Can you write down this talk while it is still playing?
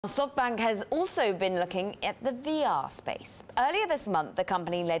SoftBank has also been looking at the VR space. Earlier this month, the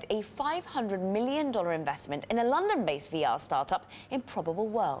company led a $500 million investment in a London-based VR startup, Improbable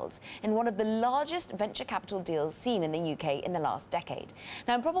Worlds, in one of the largest venture capital deals seen in the UK in the last decade.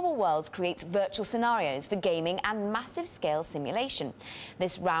 Now, Improbable Worlds creates virtual scenarios for gaming and massive-scale simulation.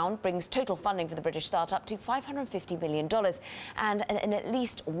 This round brings total funding for the British startup to $550 million and an at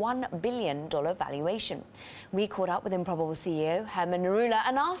least $1 billion valuation. We caught up with Improbable CEO Herman Narula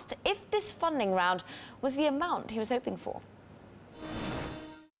and asked if this funding round was the amount he was hoping for.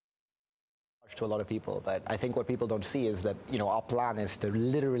 To a lot of people, but I think what people don't see is that, our plan is to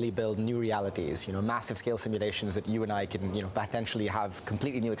literally build new realities, massive scale simulations that you and I can, potentially have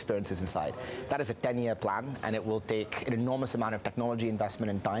completely new experiences inside. That is a 10-year plan, and it will take an enormous amount of technology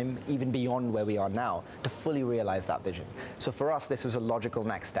investment and time, even beyond where we are now, to fully realize that vision. So for us, this was a logical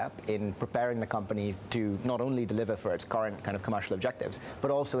next step in preparing the company to not only deliver for its current kind of commercial objectives,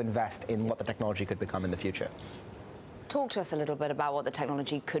 but also invest in what the technology could become in the future. Talk to us a little bit about what the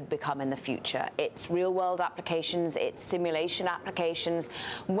technology could become in the future. It's real-world applications, it's simulation applications.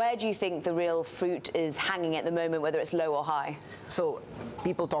 Where do you think the real fruit is hanging at the moment, whether it's low or high? So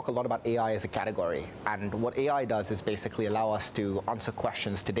people talk a lot about AI as a category, and what AI does is basically allow us to answer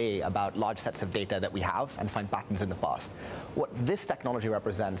questions today about large sets of data that we have and find patterns in the past. What this technology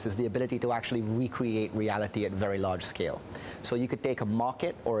represents is the ability to actually recreate reality at very large scale. So you could take a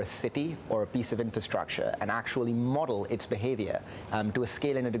market or a city or a piece of infrastructure and actually model its behavior to a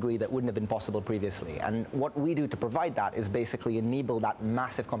scale and a degree that wouldn't have been possible previously. And what we do to provide that is basically enable that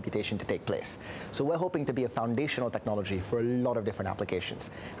massive computation to take place. So we're hoping to be a foundational technology for a lot of different applications.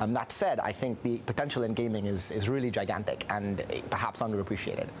 That said, I think the potential in gaming is really gigantic and perhaps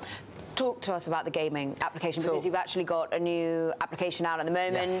underappreciated. Talk to us about the gaming application, because you've actually got a new application out at the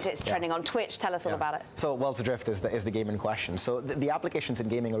moment. Yes, it's trending on Twitch. Tell us all about it. So Worlds Adrift is the game in question. So the applications in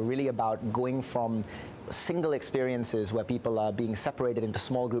gaming are really about going from single experiences where people are being separated into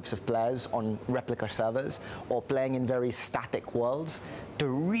small groups of players on replica servers or playing in very static worlds to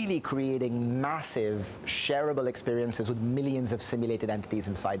really creating massive shareable experiences with millions of simulated entities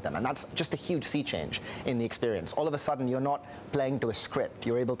inside them. And that's just a huge sea change in the experience. All of a sudden, you're not playing to a script.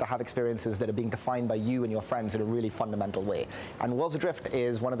 You're able to have experiences that are being defined by you and your friends in a really fundamental way. And Worlds Adrift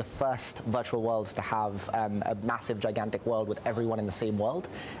is one of the first virtual worlds to have a massive, gigantic world with everyone in the same world.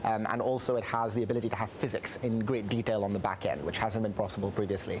 And also it has the ability to have physics in great detail on the back end, which hasn't been possible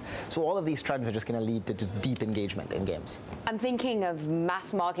previously. So all of these trends are just going to lead to deep engagement in games. I'm thinking of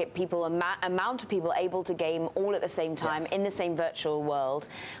mass market people, amount of people able to game all at the same time in the same virtual world.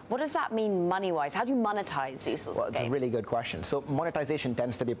 What does that mean money-wise? How do you monetize these sorts of games? It's a really good question. So monetization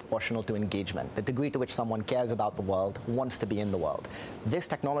tends to be proportional to engagement, the degree to which someone cares about the world, wants to be in the world. This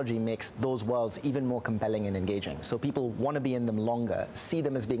technology makes those worlds even more compelling and engaging. So people want to be in them longer, see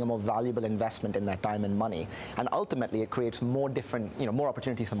them as being a more valuable investment in their time and money, and ultimately it creates more different, more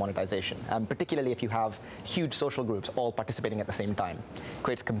opportunities for monetization, particularly if you have huge social groups all participating at the same time. It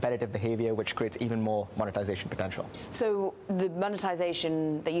creates competitive behavior, which creates even more monetization potential. So the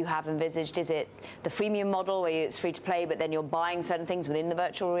monetization that you have envisaged, is it the freemium model where it's free to play, but then you're buying certain things within the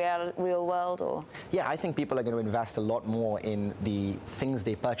virtual real world, or? Yeah, I think people are going to invest a lot more in the things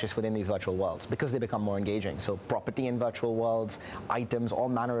they purchase within these virtual worlds because they become more engaging. So property in virtual worlds, items, all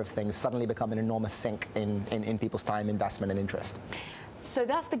manner of things suddenly become an enormous sink in people's time, investment, and interest. So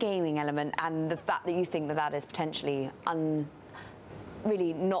that's the gaming element, and the fact that you think that that is potentially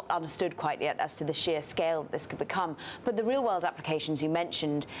really not understood quite yet as to the sheer scale that this could become. But the real-world applications you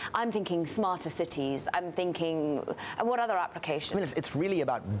mentioned, I'm thinking smarter cities, I'm thinking, what other applications? I mean, it's really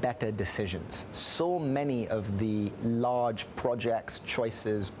about better decisions. So many of the large projects,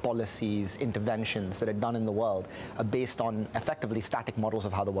 choices, policies, interventions that are done in the world are based on effectively static models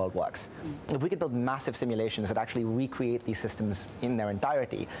of how the world works. If we could build massive simulations that actually recreate these systems in their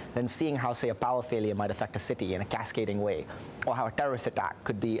entirety, then seeing how, say, a power failure might affect a city in a cascading way, or how a terrorist attack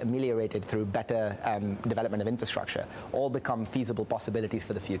could be ameliorated through better development of infrastructure, all become feasible possibilities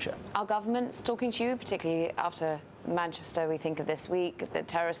for the future. Are governments talking to you, particularly after Manchester, we think of this week, the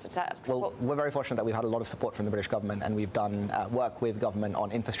terrorist attacks? Well, we're very fortunate that we've had a lot of support from the British government, and we've done work with government on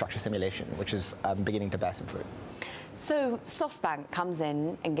infrastructure simulation, which is beginning to bear some fruit. So SoftBank comes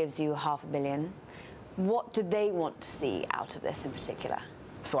in and gives you $500 million. What do they want to see out of this in particular?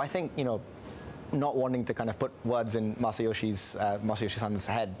 So I think, not wanting to kind of put words in Masayoshi-san's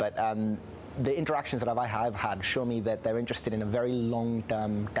head, but the interactions that I have had show me that they're interested in a very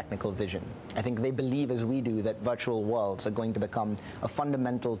long-term technical vision. I think they believe, as we do, that virtual worlds are going to become a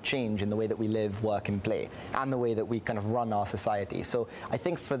fundamental change in the way that we live, work, and play, and the way that we kind of run our society. So I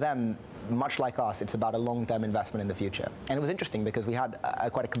think for them, much like us, it's about a long-term investment in the future. And it was interesting because we had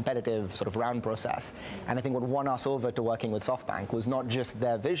quite a competitive sort of round process. And I think what won us over to working with SoftBank was not just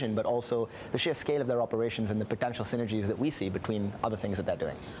their vision, but also the sheer scale of their operations and the potential synergies that we see between other things that they're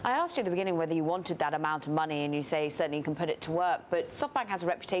doing. I asked you at the beginning whether you wanted that amount of money, and you say certainly you can put it to work. But SoftBank has a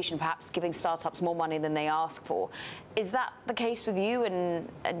reputation perhaps giving startups more money than they ask for. Is that the case with you? And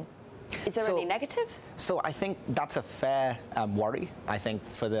is there any negative? So I think that's a fair worry. I think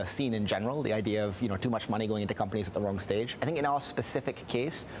for the scene in general, the idea of too much money going into companies at the wrong stage. I think in our specific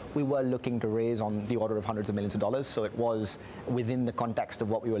case, we were looking to raise on the order of hundreds of millions of dollars. So it was within the context of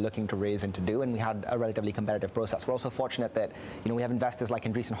what we were looking to raise and to do, and we had a relatively competitive process. We're also fortunate that we have investors like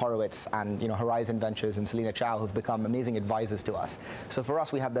Andreessen Horowitz and Horizon Ventures and Selena Chow who've become amazing advisors to us. So for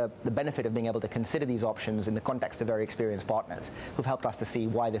us, we have the benefit of being able to consider these options in the context of very experienced partners who've helped us to see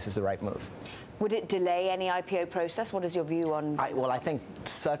why this is the right move. Would it delay any IPO process? What is your view on? Well, I think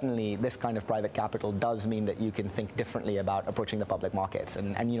certainly this kind of private capital does mean that you can think differently about approaching the public markets.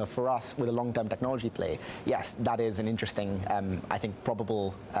 And for us, with a long-term technology play, yes, that is an interesting, I think,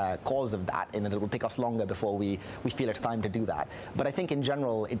 probable cause of that, in that it will take us longer before we feel it's time to do that. But I think in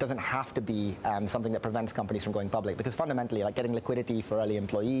general, it doesn't have to be something that prevents companies from going public, because fundamentally, like getting liquidity for early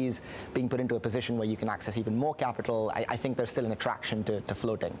employees, being put into a position where you can access even more capital, I think there's still an attraction to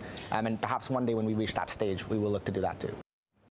floating. And perhaps one day when we reach that stage, we will look to do that too.